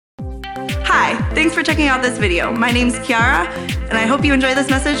Thanks for checking out this video. My name's Kiara, and I hope you enjoy this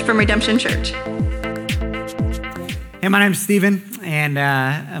message from Redemption Church. Hey, my name's Steven, and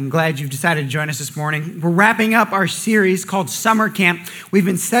I'm glad you've decided to join us this morning. We're wrapping up our series called Summer Camp. We've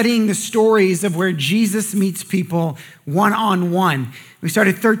been studying the stories of where Jesus meets people one-on-one. We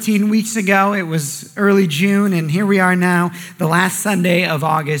started 13 weeks ago. It was early June, and here we are now, the last Sunday of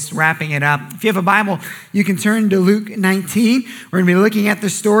August, wrapping it up. If you have a Bible, you can turn to Luke 19. We're going to be looking at the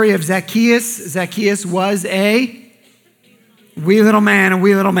story of Zacchaeus. Zacchaeus was a wee little man, a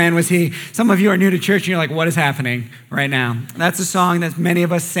wee little man was he. Some of you are new to church and you're like, what is happening right now? That's a song that many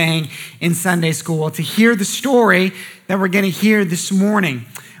of us sang in Sunday school to hear the story that we're going to hear this morning.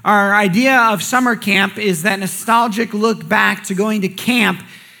 Our idea of summer camp is that nostalgic look back to going to camp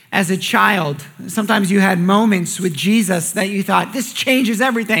as a child. Sometimes you had moments with Jesus that you thought, this changes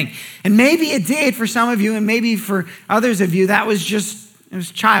everything. And maybe it did for some of you, and maybe for others of you, it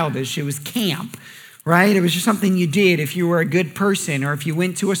was childish. It was camp. Right? It was just something you did if you were a good person or if you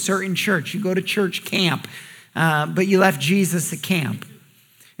went to a certain church. You go to church camp, but you left Jesus at camp.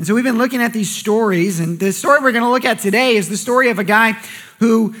 And so we've been looking at these stories, and the story we're going to look at today is the story of a guy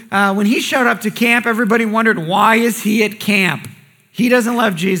who, when he showed up to camp, everybody wondered, why is he at camp? He doesn't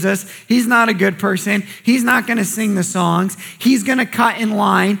love Jesus. He's not a good person. He's not going to sing the songs. He's going to cut in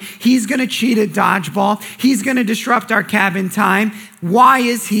line. He's going to cheat at dodgeball. He's going to disrupt our cabin time. Why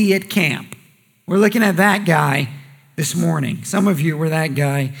is he at camp? We're looking at that guy this morning. Some of you were that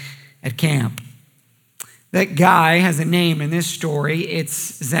guy at camp. That guy has a name in this story. It's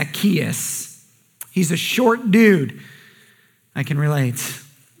Zacchaeus. He's a short dude. I can relate.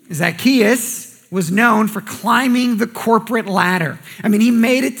 Zacchaeus was known for climbing the corporate ladder. I mean, he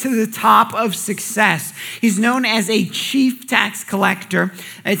made it to the top of success. He's known as a chief tax collector.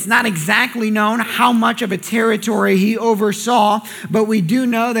 It's not exactly known how much of a territory he oversaw, but we do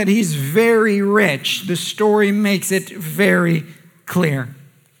know that he's very rich. The story makes it very clear.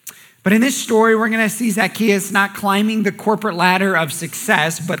 But in this story, we're going to see Zacchaeus not climbing the corporate ladder of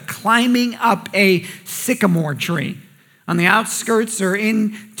success, but climbing up a sycamore tree on the outskirts or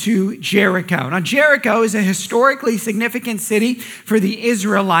into Jericho. Now, Jericho is a historically significant city for the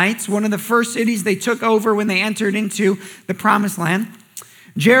Israelites, one of the first cities they took over when they entered into the Promised Land.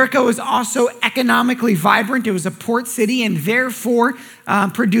 Jericho is also economically vibrant. It was a port city and therefore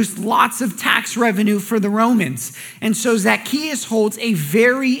produced lots of tax revenue for the Romans. And so Zacchaeus holds a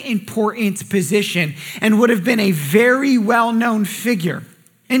very important position and would have been a very well-known figure.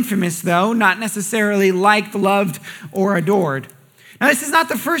 Infamous, though, not necessarily liked, loved, or adored. Now, this is not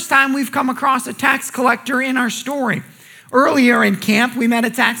the first time we've come across a tax collector in our story. Earlier in camp, we met a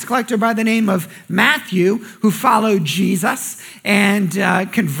tax collector by the name of Matthew who followed Jesus and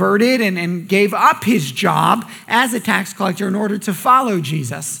converted and gave up his job as a tax collector in order to follow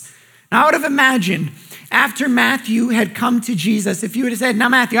Jesus. Now, I would have imagined after Matthew had come to Jesus, if you would have said, now,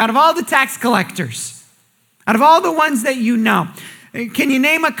 Matthew, out of all the tax collectors, out of all the ones that you know, can you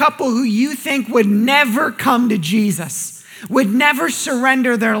name a couple who you think would never come to Jesus, would never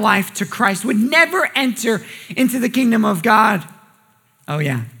surrender their life to Christ, would never enter into the kingdom of God? Oh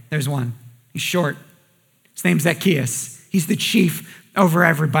yeah, there's one. He's short. His name's Zacchaeus. He's the chief over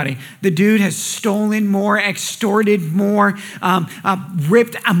everybody. The dude has stolen more, extorted more,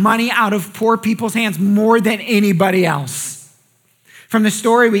 ripped money out of poor people's hands more than anybody else. From the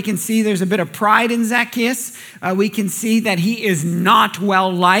story, we can see there's a bit of pride in Zacchaeus. We can see that he is not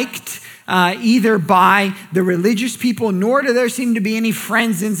well-liked either by the religious people, nor do there seem to be any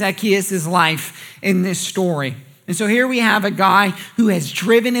friends in Zacchaeus' life in this story. And so here we have a guy who has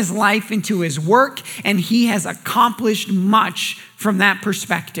driven his life into his work, and he has accomplished much from that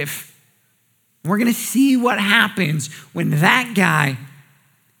perspective. We're going to see what happens when that guy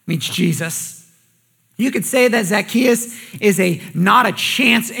meets Jesus. You could say that Zacchaeus is a not a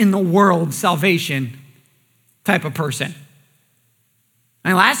chance in the world salvation type of person.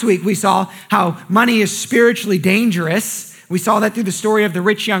 And last week we saw how money is spiritually dangerous. We saw that through the story of the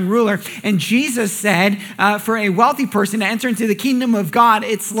rich young ruler. And Jesus said for a wealthy person to enter into the kingdom of God,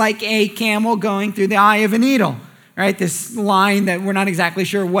 it's like a camel going through the eye of a needle. Right? This line that we're not exactly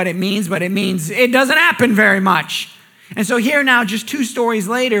sure what it means, but it means it doesn't happen very much. And so here now, just 2 stories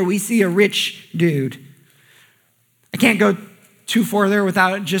later, we see a rich dude. I can't go too further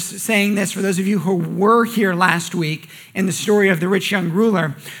without just saying this. For those of you who were here last week in the story of the rich young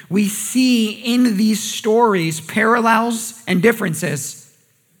ruler, we see in these stories parallels and differences.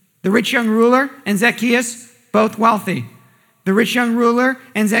 The rich young ruler and Zacchaeus, both wealthy. The rich young ruler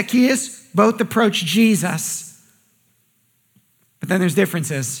and Zacchaeus both approach Jesus. But then there's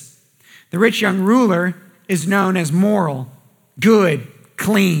differences. The rich young ruler is known as moral, good,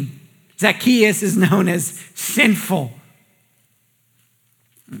 clean. Zacchaeus is known as sinful.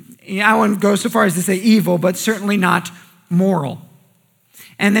 I wouldn't go so far as to say evil, but certainly not moral.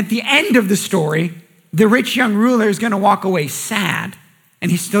 And at the end of the story, the rich young ruler is going to walk away sad, and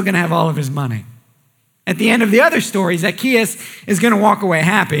he's still going to have all of his money. At the end of the other story, Zacchaeus is going to walk away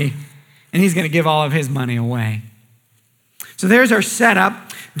happy, and he's going to give all of his money away. So there's our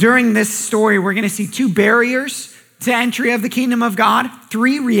setup. During this story, we're going to see two barriers to entry of the kingdom of God,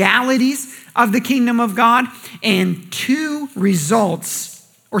 three realities of the kingdom of God, and two results,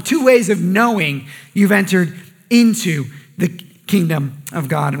 or two ways of knowing you've entered into the kingdom of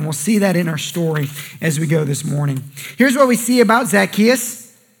God. And we'll see that in our story as we go this morning. Here's what we see about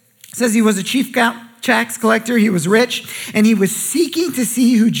Zacchaeus. It says he was a chief tax collector, he was rich, and he was seeking to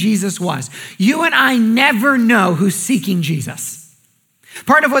see who Jesus was. You and I never know who's seeking Jesus.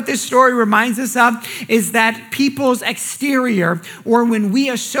 Part of what this story reminds us of is that people's exterior, or when we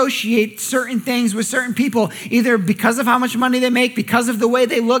associate certain things with certain people, either because of how much money they make, because of the way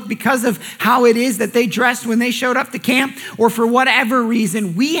they look, because of how it is that they dressed when they showed up to camp, or for whatever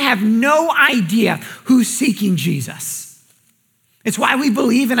reason, we have no idea who's seeking Jesus. It's why we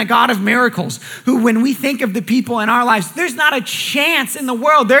believe in a God of miracles, who when we think of the people in our lives, there's not a chance in the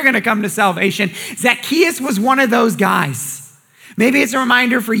world they're going to come to salvation. Zacchaeus was one of those guys. Maybe it's a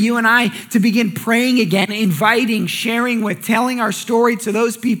reminder for you and I to begin praying again, inviting, sharing with, telling our story to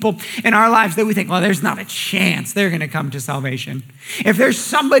those people in our lives that we think, well, there's not a chance they're going to come to salvation. If there's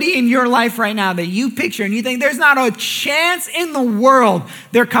somebody in your life right now that you picture and you think there's not a chance in the world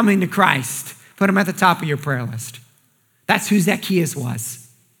they're coming to Christ, put them at the top of your prayer list. That's who Zacchaeus was.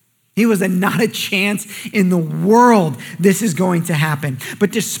 He was not a chance in the world this is going to happen.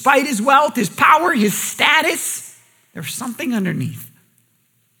 But despite his wealth, his power, his status, there's something underneath.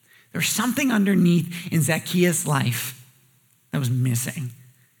 There's something underneath in Zacchaeus' life that was missing.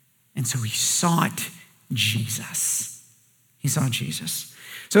 And so he sought Jesus. He sought Jesus.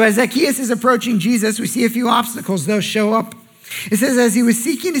 So as Zacchaeus is approaching Jesus, we see a few obstacles. Those show up. It says, as he was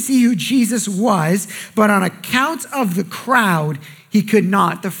seeking to see who Jesus was, but on account of the crowd, he could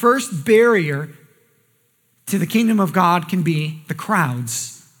not. The first barrier to the kingdom of God can be the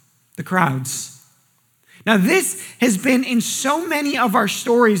crowds. The crowds. Now, this has been in so many of our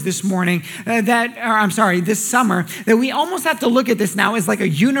stories this morning, this summer, that we almost have to look at this now as like a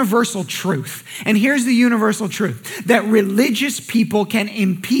universal truth. And here's the universal truth, that religious people can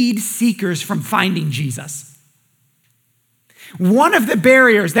impede seekers from finding Jesus. One of the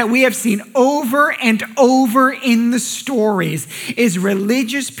barriers that we have seen over and over in the stories is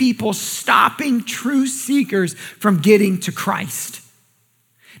religious people stopping true seekers from getting to Christ.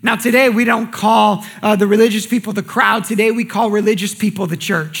 Now, today we don't call the religious people the crowd. Today we call religious people the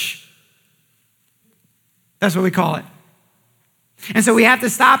church. That's what we call it. And so we have to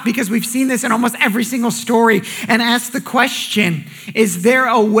stop, because we've seen this in almost every single story, and ask the question, is there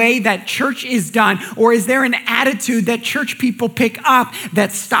a way that church is done, or is there an attitude that church people pick up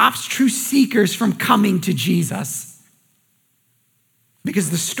that stops true seekers from coming to Jesus? Because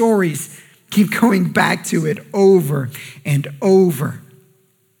the stories keep going back to it over and over.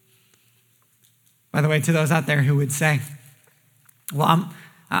 By the way, to those out there who would say, well,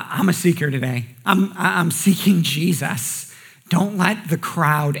 I'm a seeker today. I'm seeking Jesus. Don't let the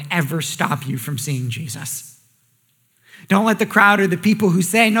crowd ever stop you from seeing Jesus. Don't let the crowd or the people who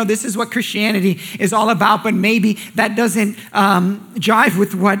say, no, this is what Christianity is all about, but maybe that doesn't jive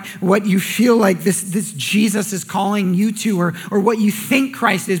with what you feel like this Jesus is calling you to, or what you think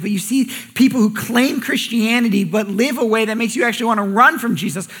Christ is. But you see people who claim Christianity but live a way that makes you actually want to run from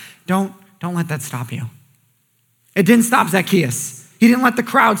Jesus. Don't let that stop you. It didn't stop Zacchaeus. He didn't let the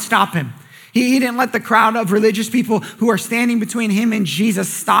crowd stop him. He didn't let the crowd of religious people who are standing between him and Jesus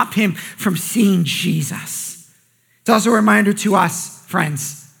stop him from seeing Jesus. It's also a reminder to us,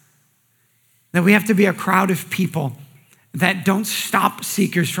 friends, that we have to be a crowd of people that don't stop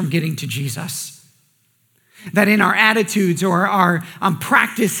seekers from getting to Jesus. That in our attitudes or our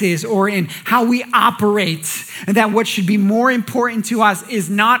practices or in how we operate, that what should be more important to us is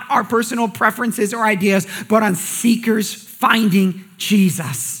not our personal preferences or ideas, but on seekers finding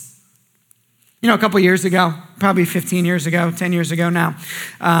Jesus. You know, a couple years ago, probably 15 years ago, 10 years ago now,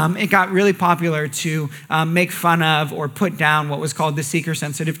 it got really popular to make fun of or put down what was called the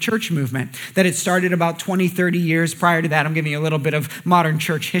seeker-sensitive church movement. That it started about 20, 30 years prior to that. I'm giving you a little bit of modern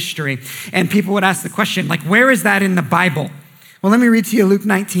church history. And people would ask the question, like, where is that in the Bible? Well, let me read to you Luke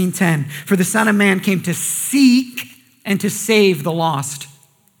 19:10. For the Son of Man came to seek and to save the lost.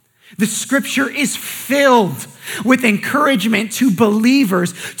 The scripture is filled with encouragement to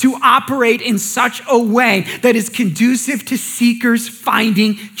believers to operate in such a way that is conducive to seekers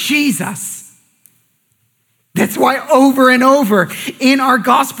finding Jesus. That's why over and over in our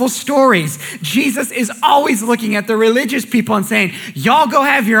gospel stories, Jesus is always looking at the religious people and saying, y'all go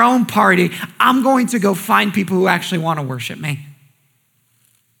have your own party. I'm going to go find people who actually want to worship me.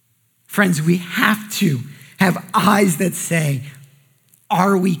 Friends, we have to have eyes that say,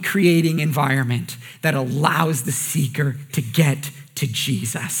 are we creating environment that allows the seeker to get to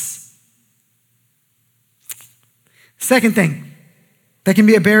Jesus? Second thing that can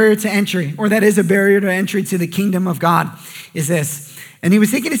be a barrier to entry, or that is a barrier to entry to the kingdom of God, is this. And he was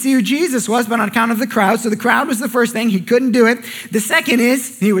seeking to see who Jesus was, but on account of the crowd. So the crowd was the first thing. He couldn't do it. The second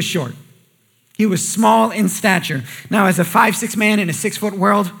is he was short. He was small in stature. Now, as a 5'6" man in a 6-foot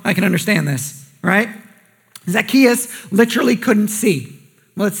world, I can understand this, right? Zacchaeus literally couldn't see.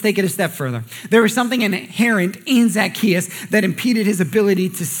 Well, let's take it a step further. There was something inherent in Zacchaeus that impeded his ability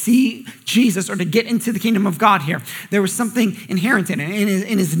to see Jesus or to get into the kingdom of God here. There was something inherent in it,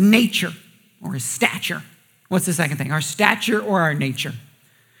 in his nature or his stature. What's the second thing? Our stature or our nature?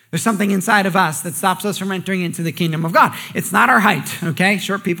 There's something inside of us that stops us from entering into the kingdom of God. It's not our height, okay?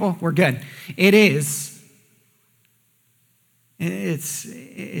 Short people, we're good. It's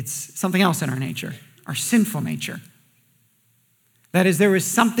something else in our nature, our sinful nature. That is, there was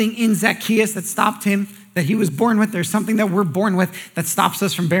something in Zacchaeus that stopped him, that he was born with. There's something that we're born with that stops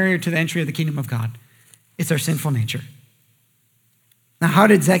us from barrier to the entry of the kingdom of God. It's our sinful nature. Now, how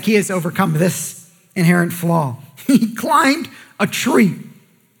did Zacchaeus overcome this inherent flaw? He climbed a tree.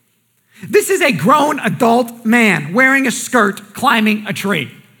 This is a grown adult man wearing a skirt climbing a tree.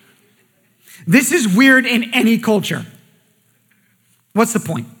 This is weird in any culture. What's the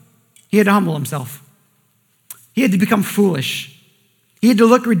point? He had to humble himself. He had to become foolish. He had to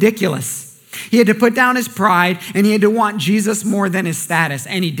look ridiculous. He had to put down his pride, and he had to want Jesus more than his status,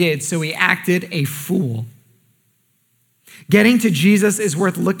 and he did, so he acted a fool. Getting to Jesus is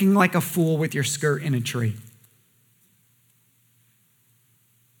worth looking like a fool with your skirt in a tree.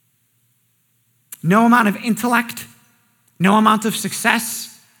 No amount of intellect, no amount of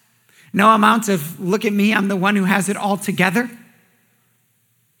success, no amount of, look at me, I'm the one who has it all together,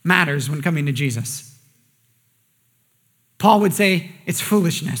 matters when coming to Jesus. Paul would say it's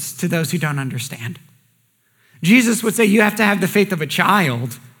foolishness to those who don't understand. Jesus would say you have to have the faith of a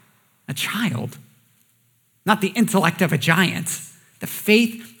child, not the intellect of a giant, the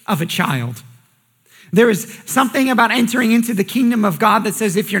faith of a child. There is something about entering into the kingdom of God that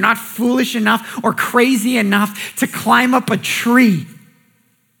says if you're not foolish enough or crazy enough to climb up a tree,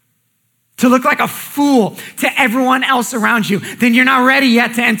 to look like a fool to everyone else around you, then you're not ready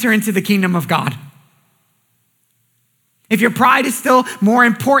yet to enter into the kingdom of God. If your pride is still more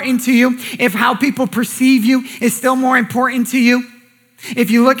important to you, if how people perceive you is still more important to you,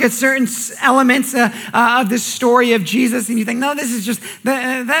 if you look at certain elements of this story of Jesus and you think, no, this is just,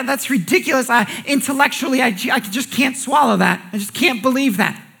 that's ridiculous. Intellectually, I just can't swallow that. I just can't believe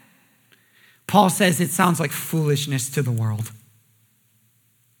that. Paul says it sounds like foolishness to the world.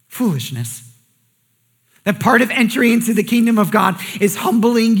 Foolishness. That part of entry into the kingdom of God is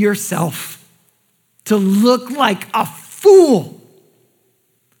humbling yourself to look like a fool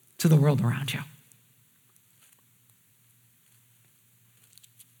to the world around you.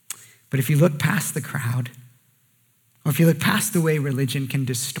 But if you look past the crowd, or if you look past the way religion can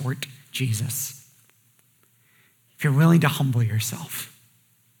distort Jesus, if you're willing to humble yourself,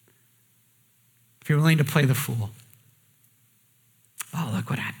 if you're willing to play the fool, oh,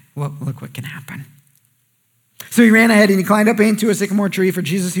 look what can happen. So he ran ahead and he climbed up into a sycamore tree for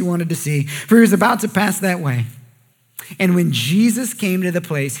Jesus he wanted to see, for he was about to pass that way. And when Jesus came to the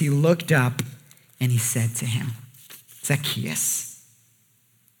place, he looked up and he said to him, Zacchaeus,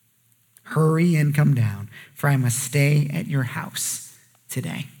 hurry and come down, for I must stay at your house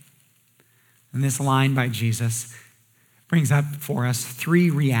today. And this line by Jesus brings up for us 3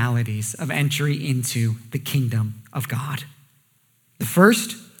 realities of entry into the kingdom of God. The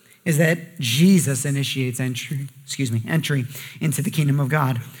first is that Jesus initiates entry into the kingdom of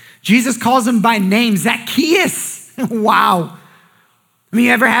God. Jesus calls him by name, Zacchaeus. Wow. I mean,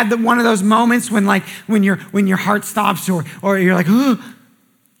 you ever had one of those moments when your heart stops or you're like, oh.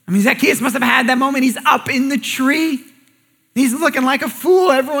 I mean, Zacchaeus must have had that moment. He's up in the tree. He's looking like a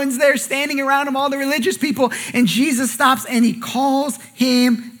fool. Everyone's there standing around him, all the religious people. And Jesus stops and he calls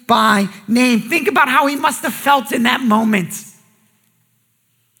him by name. Think about how he must have felt in that moment.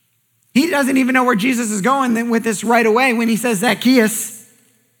 He doesn't even know where Jesus is going with this right away when he says, Zacchaeus.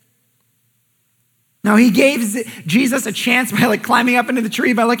 Now, he gave Jesus a chance by climbing up into the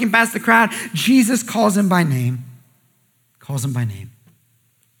tree, by looking past the crowd. Jesus calls him by name. Calls him by name.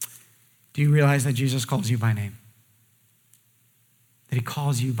 Do you realize that Jesus calls you by name? That he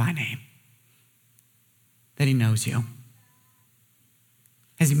calls you by name? That he knows you?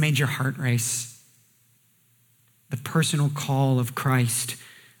 Has he made your heart race? The personal call of Christ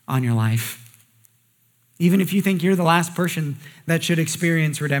on your life. Even if you think you're the last person that should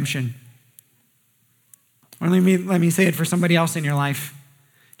experience redemption. Or let me say it for somebody else in your life.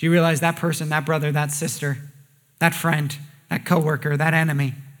 Do you realize that person, that brother, that sister, that friend, that coworker, that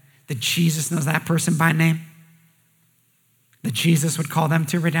enemy, that Jesus knows that person by name? That Jesus would call them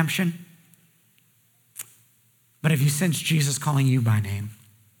to redemption? But have you sensed Jesus calling you by name?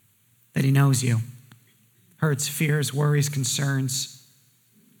 That he knows you? Hurts, fears, worries, concerns.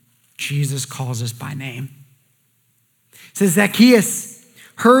 Jesus calls us by name. It says, Zacchaeus,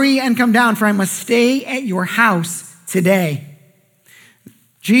 hurry and come down, for I must stay at your house today.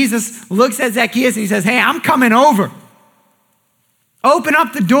 Jesus looks at Zacchaeus and he says, hey, I'm coming over. Open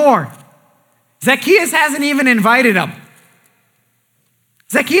up the door. Zacchaeus hasn't even invited him.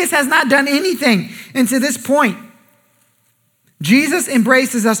 Zacchaeus has not done anything. And to this point, Jesus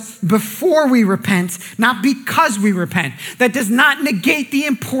embraces us before we repent, not because we repent. That does not negate the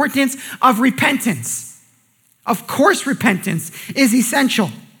importance of repentance. Of course, repentance is essential.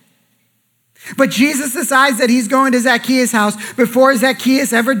 But Jesus decides that he's going to Zacchaeus' house before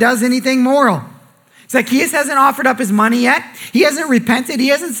Zacchaeus ever does anything moral. Zacchaeus hasn't offered up his money yet. He hasn't repented. He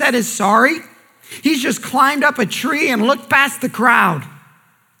hasn't said he's sorry. He's just climbed up a tree and looked past the crowd.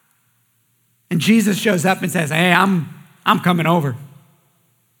 And Jesus shows up and says, hey, I'm coming over.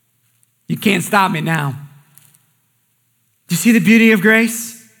 You can't stop me now. Do you see the beauty of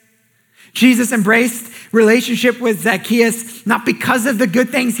grace? Jesus embraced relationship with Zacchaeus, not because of the good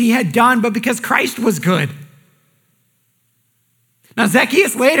things he had done, but because Christ was good. Now,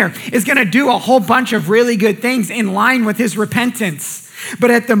 Zacchaeus later is going to do a whole bunch of really good things in line with his repentance.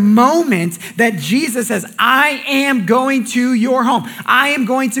 But at the moment that Jesus says, I am going to your home, I am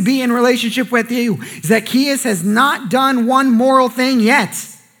going to be in relationship with you, Zacchaeus has not done one moral thing yet.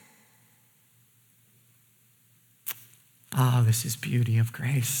 Oh, this is beauty of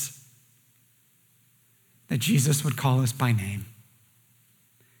grace. That Jesus would call us by name,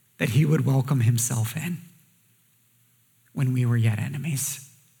 that he would welcome himself in when we were yet enemies,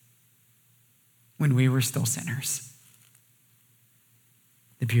 when we were still sinners.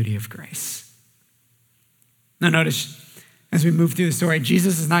 The beauty of grace. Now notice, as we move through the story,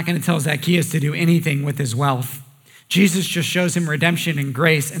 Jesus is not going to tell Zacchaeus to do anything with his wealth. Jesus just shows him redemption and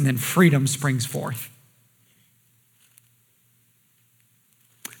grace, and then freedom springs forth.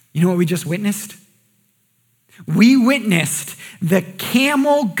 You know what we just witnessed? We witnessed the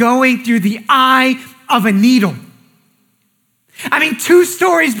camel going through the eye of a needle. I mean, 2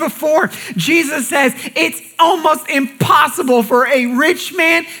 stories before, Jesus says it's almost impossible for a rich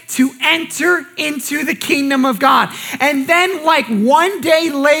man to enter into the kingdom of God. And then one day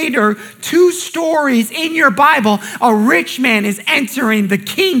later, 2 stories in your Bible, a rich man is entering the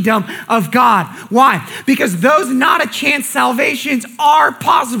kingdom of God. Why? Because those not a chance salvations are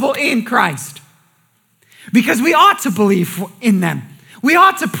possible in Christ. Because we ought to believe in them. We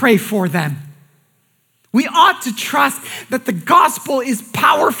ought to pray for them. We ought to trust that the gospel is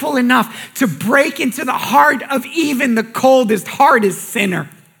powerful enough to break into the heart of even the coldest, hardest sinner.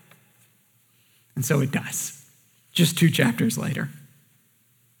 And so it does, just 2 chapters later.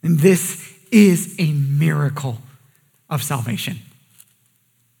 And this is a miracle of salvation.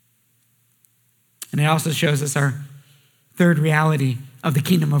 And it also shows us our third reality of the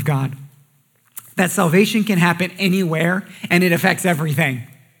kingdom of God. That salvation can happen anywhere and it affects everything.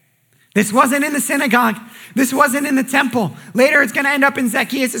 This wasn't in the synagogue. This wasn't in the temple. Later, it's going to end up in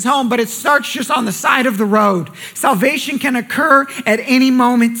Zacchaeus' home, but it starts just on the side of the road. Salvation can occur at any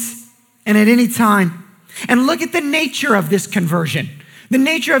moment and at any time. And look at the nature of this conversion. The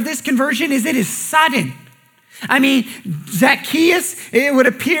nature of this conversion is it is sudden. I mean, Zacchaeus, it would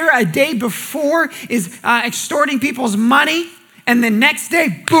appear a day before, is extorting people's money, and the next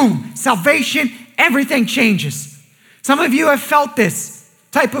day, boom, salvation, everything changes. Some of you have felt this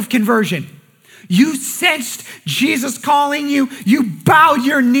type of conversion. You sensed Jesus calling you, you bowed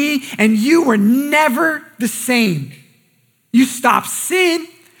your knee, and you were never the same. You stopped sin,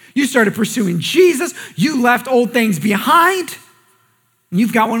 you started pursuing Jesus, you left old things behind, and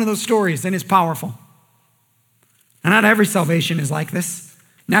you've got one of those stories, and it's powerful. And not every salvation is like this.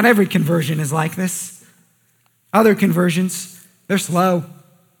 Not every conversion is like this. Other conversions, they're slow.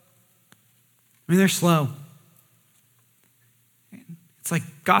 They're slow. It's It's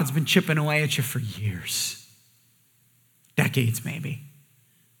like God's been chipping away at you for years, decades maybe,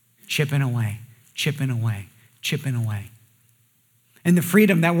 chipping away, chipping away, chipping away. And the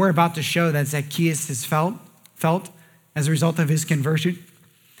freedom that we're about to show that Zacchaeus has felt as a result of his conversion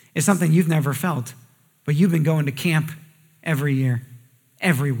is something you've never felt, but you've been going to camp every year,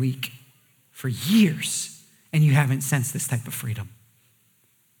 every week, for years, and you haven't sensed this type of freedom.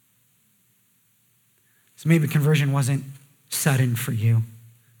 So maybe conversion wasn't sudden for you,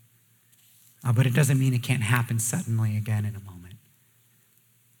 but it doesn't mean it can't happen suddenly again in a moment.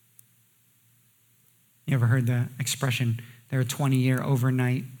 You ever heard the expression, they're a 20-year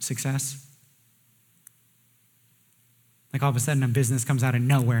overnight success? Like all of a sudden a business comes out of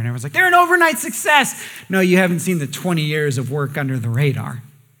nowhere and everyone's like, they're an overnight success. No, you haven't seen the 20 years of work under the radar.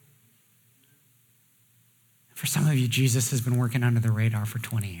 For some of you, Jesus has been working under the radar for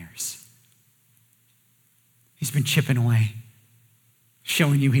 20 years. He's been chipping away,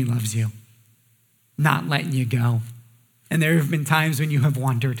 showing you he loves you, not letting you go. And there have been times when you have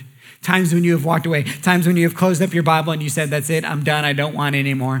wandered, times when you have walked away, times when you have closed up your Bible and you said, that's it, I'm done, I don't want it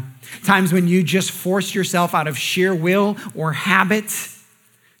anymore. Times when you just forced yourself out of sheer will or habit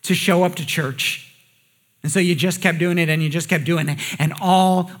to show up to church. And so you just kept doing it and you just kept doing it. And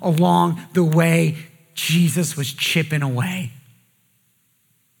all along the way, Jesus was chipping away.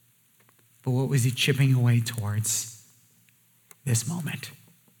 But what was he chipping away towards? This moment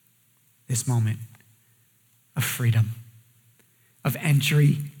of freedom, of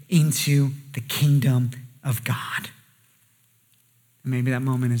entry into the kingdom of God. And maybe that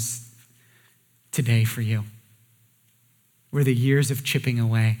moment is today for you, where the years of chipping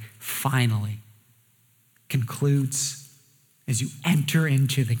away finally concludes as you enter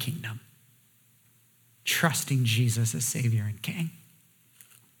into the kingdom, trusting Jesus as Savior and King.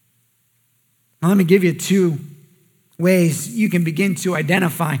 Now, let me give you 2 ways you can begin to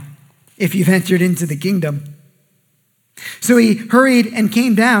identify if you've entered into the kingdom. So he hurried and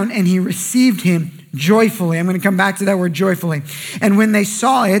came down and he received him joyfully. I'm going to come back to that word joyfully. And when they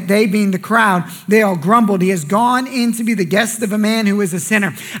saw it, they being the crowd, they all grumbled. He has gone in to be the guest of a man who is a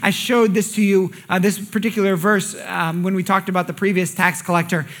sinner. I showed this to you, this particular verse, when we talked about the previous tax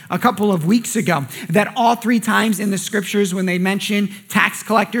collector a couple of weeks ago, that all 3 times in the scriptures when they mention tax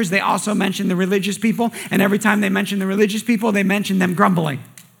collectors, they also mention the religious people. And every time they mention the religious people, they mention them grumbling.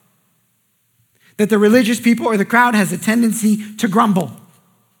 That the religious people or the crowd has a tendency to grumble.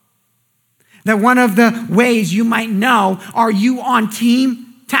 That one of the ways you might know, are you on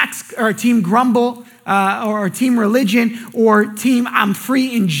team tax or team grumble or team religion or team I'm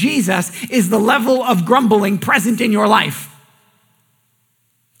free in Jesus, is the level of grumbling present in your life.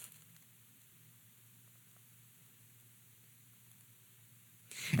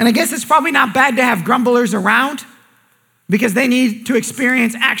 And I guess it's probably not bad to have grumblers around because they need to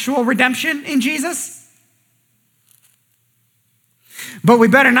experience actual redemption in Jesus. But we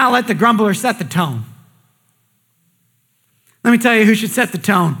better not let the grumbler set the tone. Let me tell you who should set the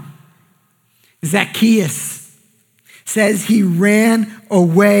tone. Zacchaeus says he ran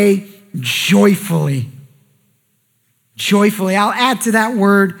away joyfully. Joyfully. I'll add to that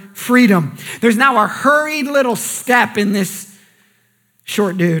word freedom. There's now a hurried little step in this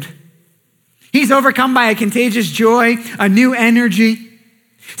short dude. He's overcome by a contagious joy, a new energy.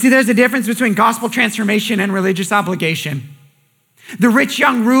 See, there's a difference between gospel transformation and religious obligation. The rich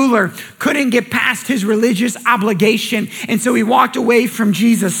young ruler couldn't get past his religious obligation, and so he walked away from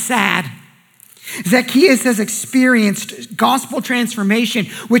Jesus sad. Zacchaeus has experienced gospel transformation,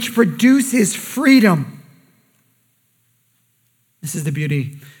 which produces freedom. This is the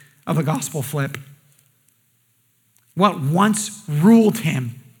beauty of a gospel flip. What once ruled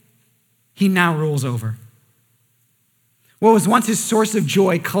him, he now rules over. What was once his source of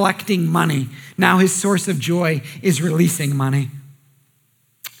joy, collecting money, now his source of joy is releasing money.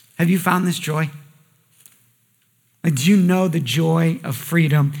 Have you found this joy? Do you know the joy of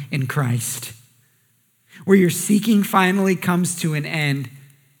freedom in Christ? Where your seeking finally comes to an end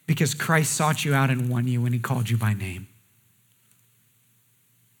because Christ sought you out and won you when he called you by name.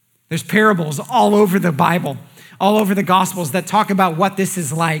 There's parables all over the Bible, all over the Gospels that talk about what this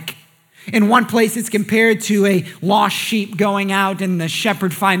is like. In one place, it's compared to a lost sheep going out and the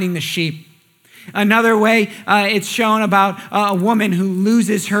shepherd finding the sheep. Another way, it's shown about a woman who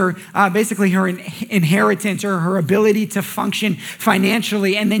loses her, basically her inheritance or her ability to function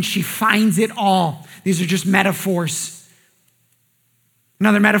financially, and then she finds it all. These are just metaphors.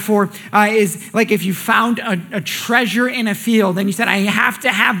 Another metaphor is like if you found a treasure in a field and you said, I have to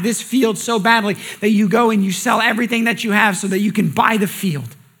have this field so badly, that you go and you sell everything that you have so that you can buy the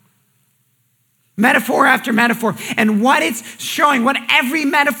field. Metaphor after metaphor. And what it's showing, what every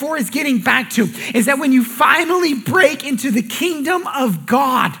metaphor is getting back to, is that when you finally break into the kingdom of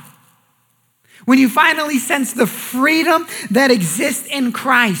God, when you finally sense the freedom that exists in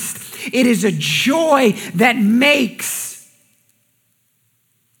Christ, it is a joy that makes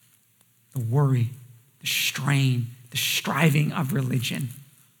the worry, the strain, the striving of religion,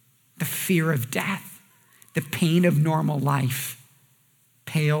 the fear of death, the pain of normal life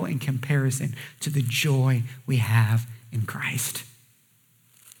pale in comparison to the joy we have in Christ.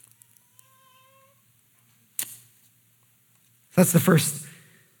 That's the first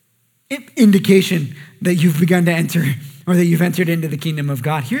indication that you've begun to enter, or that you've entered into the kingdom of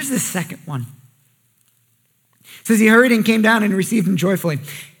God. Here's the second one. It says, he hurried and came down and received him joyfully.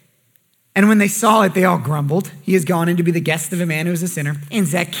 And when they saw it, they all grumbled. He has gone in to be the guest of a man who is a sinner. And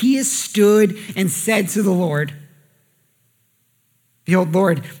Zacchaeus stood and said to the Lord, behold,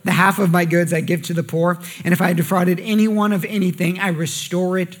 Lord, the half of my goods I give to the poor, and if I have defrauded anyone of anything, I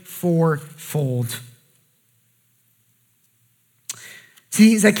restore it fourfold.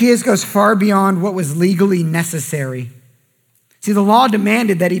 See, Zacchaeus goes far beyond what was legally necessary. See, the law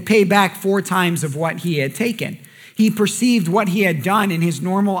demanded that he pay back 4 times of what he had taken. He perceived what he had done in his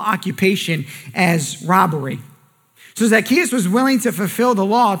normal occupation as robbery. So Zacchaeus was willing to fulfill the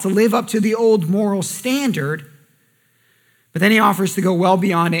law to live up to the old moral standard, but then he offers to go well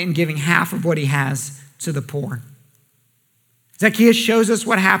beyond it in giving half of what he has to the poor. Zacchaeus shows us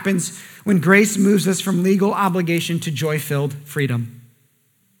what happens when grace moves us from legal obligation to joy-filled freedom.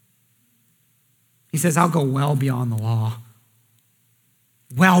 He says, I'll go well beyond the law.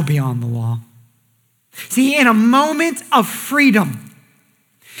 Well beyond the law. See, in a moment of freedom,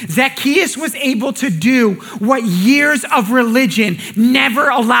 Zacchaeus was able to do what years of religion never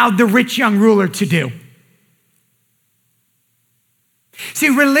allowed the rich young ruler to do. See,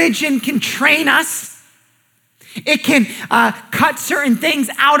 religion can train us. It can cut certain things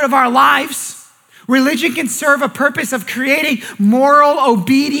out of our lives. Religion can serve a purpose of creating moral,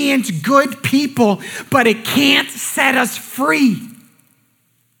 obedient, good people, but it can't set us free.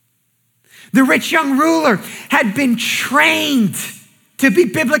 The rich young ruler had been trained to be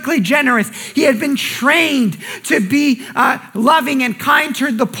biblically generous. He had been trained to be loving and kind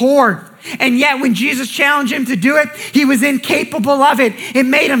toward the poor. And yet when Jesus challenged him to do it, he was incapable of it. It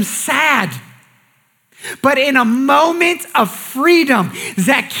made him sad. But in a moment of freedom,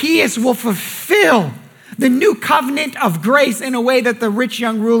 Zacchaeus will fulfill the new covenant of grace in a way that the rich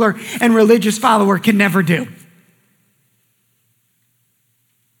young ruler and religious follower can never do.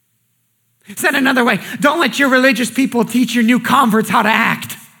 Said another way, don't let your religious people teach your new converts how to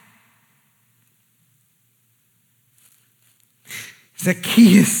act.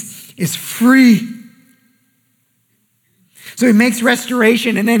 Zacchaeus is free. So he makes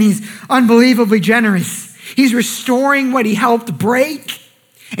restoration, and then he's unbelievably generous. He's restoring what he helped break,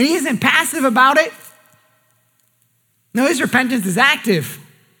 and he isn't passive about it. No, his repentance is active.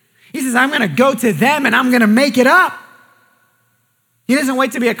 He says, I'm going to go to them and I'm going to make it up. He doesn't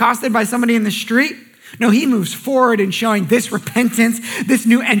wait to be accosted by somebody in the street. No, he moves forward in showing this repentance, this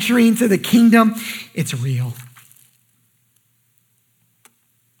new entry into the kingdom. It's real.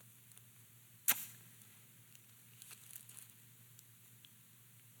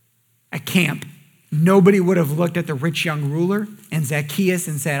 At camp, nobody would have looked at the rich young ruler and Zacchaeus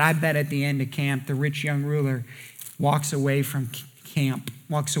and said, I bet at the end of camp, the rich young ruler walks away from camp,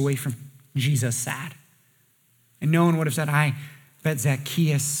 walks away from Jesus sad. And no one would have said, I bet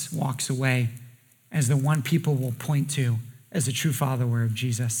Zacchaeus walks away as the one people will point to as a true follower of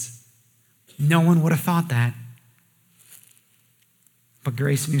Jesus. No one would have thought that. But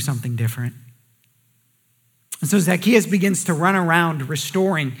grace knew something different. And so Zacchaeus begins to run around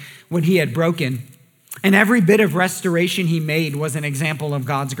restoring what he had broken. And every bit of restoration he made was an example of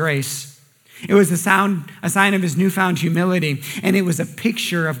God's grace. It was a sign of his newfound humility, and it was a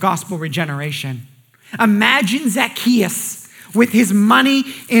picture of gospel regeneration. Imagine Zacchaeus with his money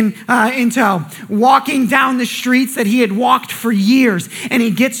in tow, walking down the streets that he had walked for years. And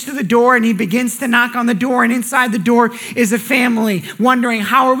he gets to the door and he begins to knock on the door. And inside the door is a family wondering,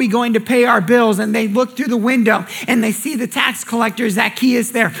 how are we going to pay our bills? And they look through the window and they see the tax collector,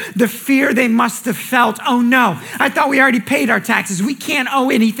 Zacchaeus, there. The fear they must have felt. Oh no, I thought we already paid our taxes. We can't owe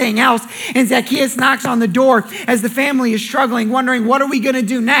anything else. And Zacchaeus knocks on the door as the family is struggling, wondering, what are we going to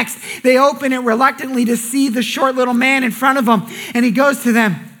do next? They open it reluctantly to see the short little man in front of them. And he goes to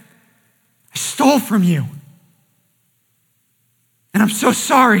them, I stole from you. And I'm so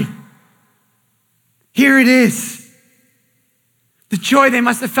sorry. Here it is. The joy they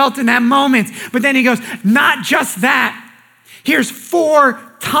must have felt in that moment. But then he goes, not just that. Here's 4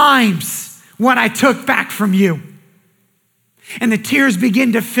 times what I took back from you. And the tears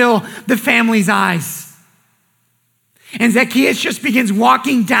begin to fill the family's eyes. And Zacchaeus just begins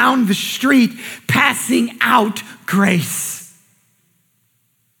walking down the street, passing out grace.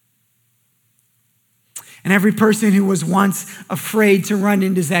 And every person who was once afraid to run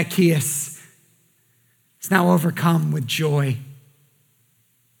into Zacchaeus is now overcome with joy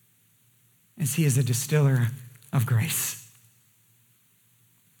as he is a distiller of grace.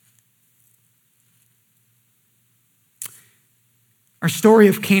 Our story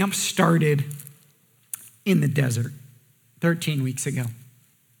of camp started in the desert 13 weeks ago. And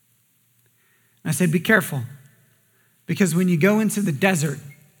I said, be careful, because when you go into the desert,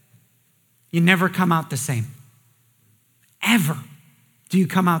 you never come out the same. Ever do you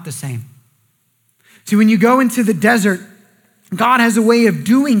come out the same. See, when you go into the desert, God has a way of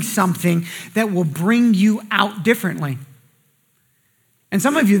doing something that will bring you out differently. And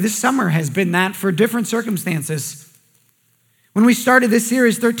some of you, this summer has been that for different circumstances. When we started this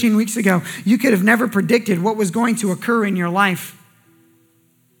series 13 weeks ago, you could have never predicted what was going to occur in your life.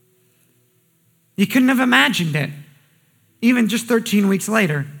 You couldn't have imagined it, even just 13 weeks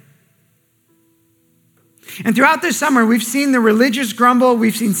later. And throughout this summer, we've seen the religious grumble,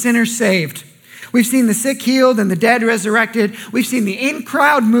 we've seen sinners saved. We've seen the sick healed and the dead resurrected. We've seen the in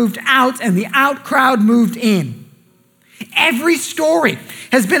crowd moved out and the out crowd moved in. Every story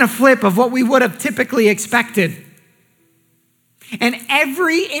has been a flip of what we would have typically expected. And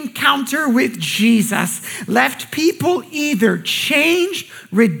every encounter with Jesus left people either changed,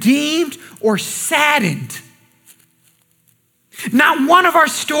 redeemed, or saddened. Not one of our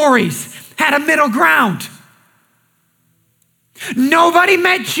stories had a middle ground. Nobody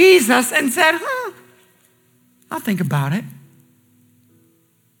met Jesus and said, I'll think about it.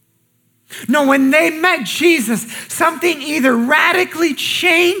 No, when they met Jesus, something either radically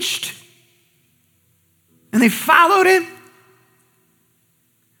changed and they followed him,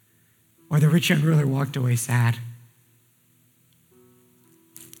 or the rich young ruler walked away sad.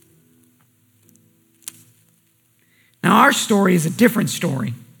 Now, our story is a different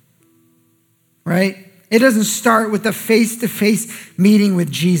story, right? It doesn't start with a face-to-face meeting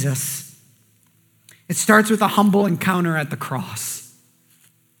with Jesus. It starts with a humble encounter at the cross.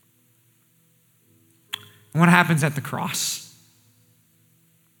 And what happens at the cross?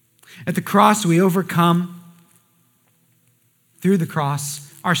 At the cross, we overcome, through the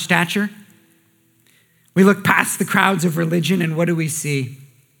cross, our stature. We look past the crowds of religion, and what do we see?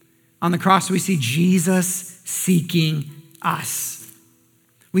 On the cross, we see Jesus seeking us.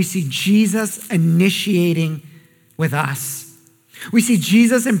 We see Jesus initiating with us. We see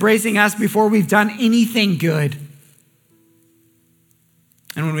Jesus embracing us before we've done anything good.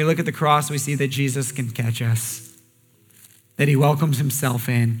 And when we look at the cross, we see that Jesus can catch us, that he welcomes himself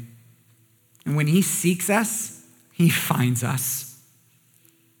in. And when he seeks us, he finds us.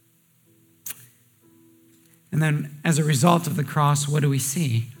 And then as a result of the cross, what do we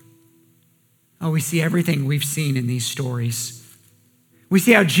see? Oh, we see everything we've seen in these stories. We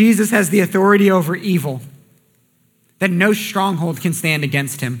see how Jesus has the authority over evil, that no stronghold can stand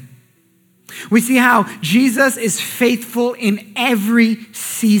against him. We see how Jesus is faithful in every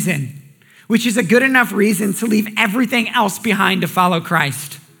season, which is a good enough reason to leave everything else behind to follow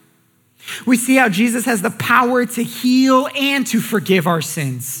Christ. We see how Jesus has the power to heal and to forgive our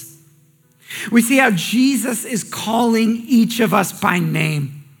sins. We see how Jesus is calling each of us by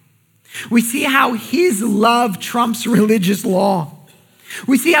name. We see how his love trumps religious law.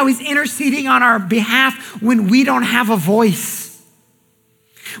 We see how he's interceding on our behalf when we don't have a voice.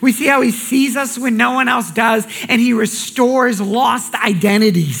 We see how he sees us when no one else does, and he restores lost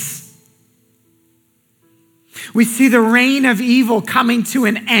identities. We see the reign of evil coming to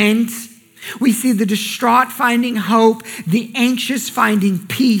an end. We see the distraught finding hope, the anxious finding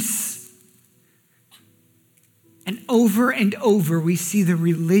peace. And over, we see the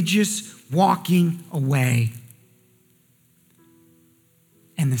religious walking away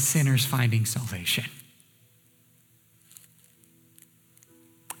and the sinners finding salvation.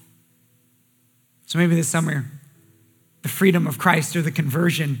 So maybe this summer, the freedom of Christ or the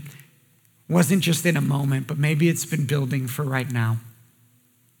conversion wasn't just in a moment, but maybe it's been building for right now.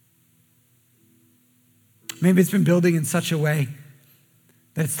 Maybe it's been building in such a way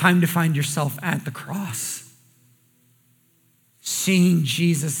that it's time to find yourself at the cross, seeing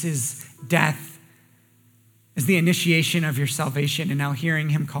Jesus' death as the initiation of your salvation, and now hearing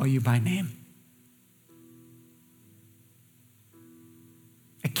him call you by name.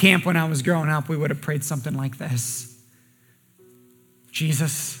 At camp when I was growing up, we would have prayed something like this.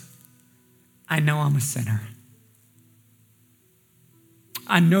 Jesus, I know I'm a sinner.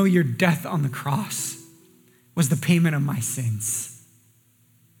 I know your death on the cross was the payment of my sins.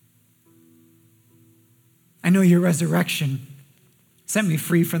 I know your resurrection set me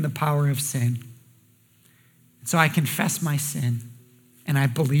free from the power of sin. So I confess my sin and I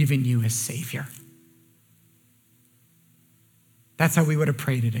believe in you as Savior. That's how we would have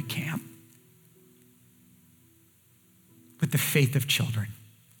prayed it at camp. With the faith of children.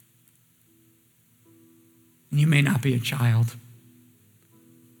 And you may not be a child,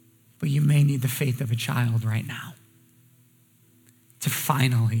 but you may need the faith of a child right now to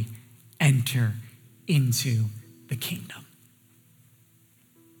finally enter into the kingdom.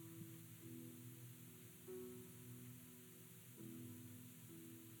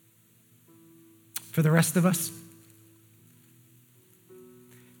 For the rest of us,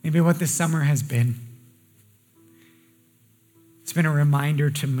 maybe what this summer has been, it's been a reminder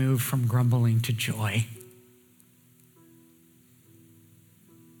to move from grumbling to joy.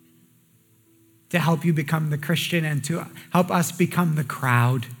 To help you become the Christian and to help us become the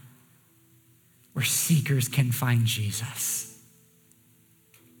crowd where seekers can find Jesus.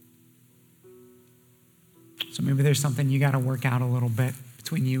 So maybe there's something you got to work out a little bit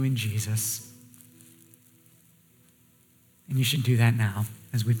between you and Jesus. And you should do that now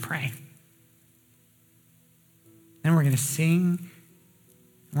as we pray. Then we're going to sing,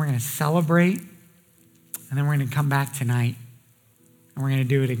 and we're going to celebrate, and then we're going to come back tonight, and we're going to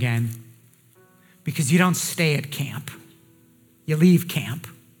do it again. Because you don't stay at camp. You leave camp.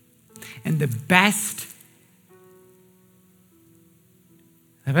 And the best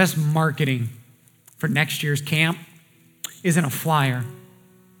marketing for next year's camp isn't a flyer.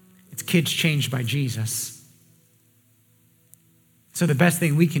 It's kids changed by Jesus. So the best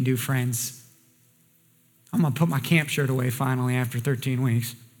thing we can do, friends, I'm going to put my camp shirt away finally after 13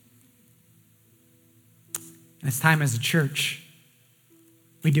 weeks. And it's time as a church,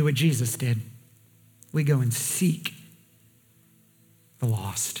 we do what Jesus did. We go and seek the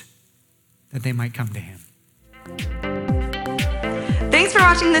lost that they might come to him. Thanks for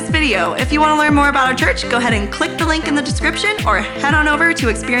watching this video. If you want to learn more about our church, go ahead and click the link in the description or head on over to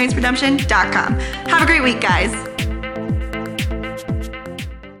experienceredemption.com. Have a great week, guys.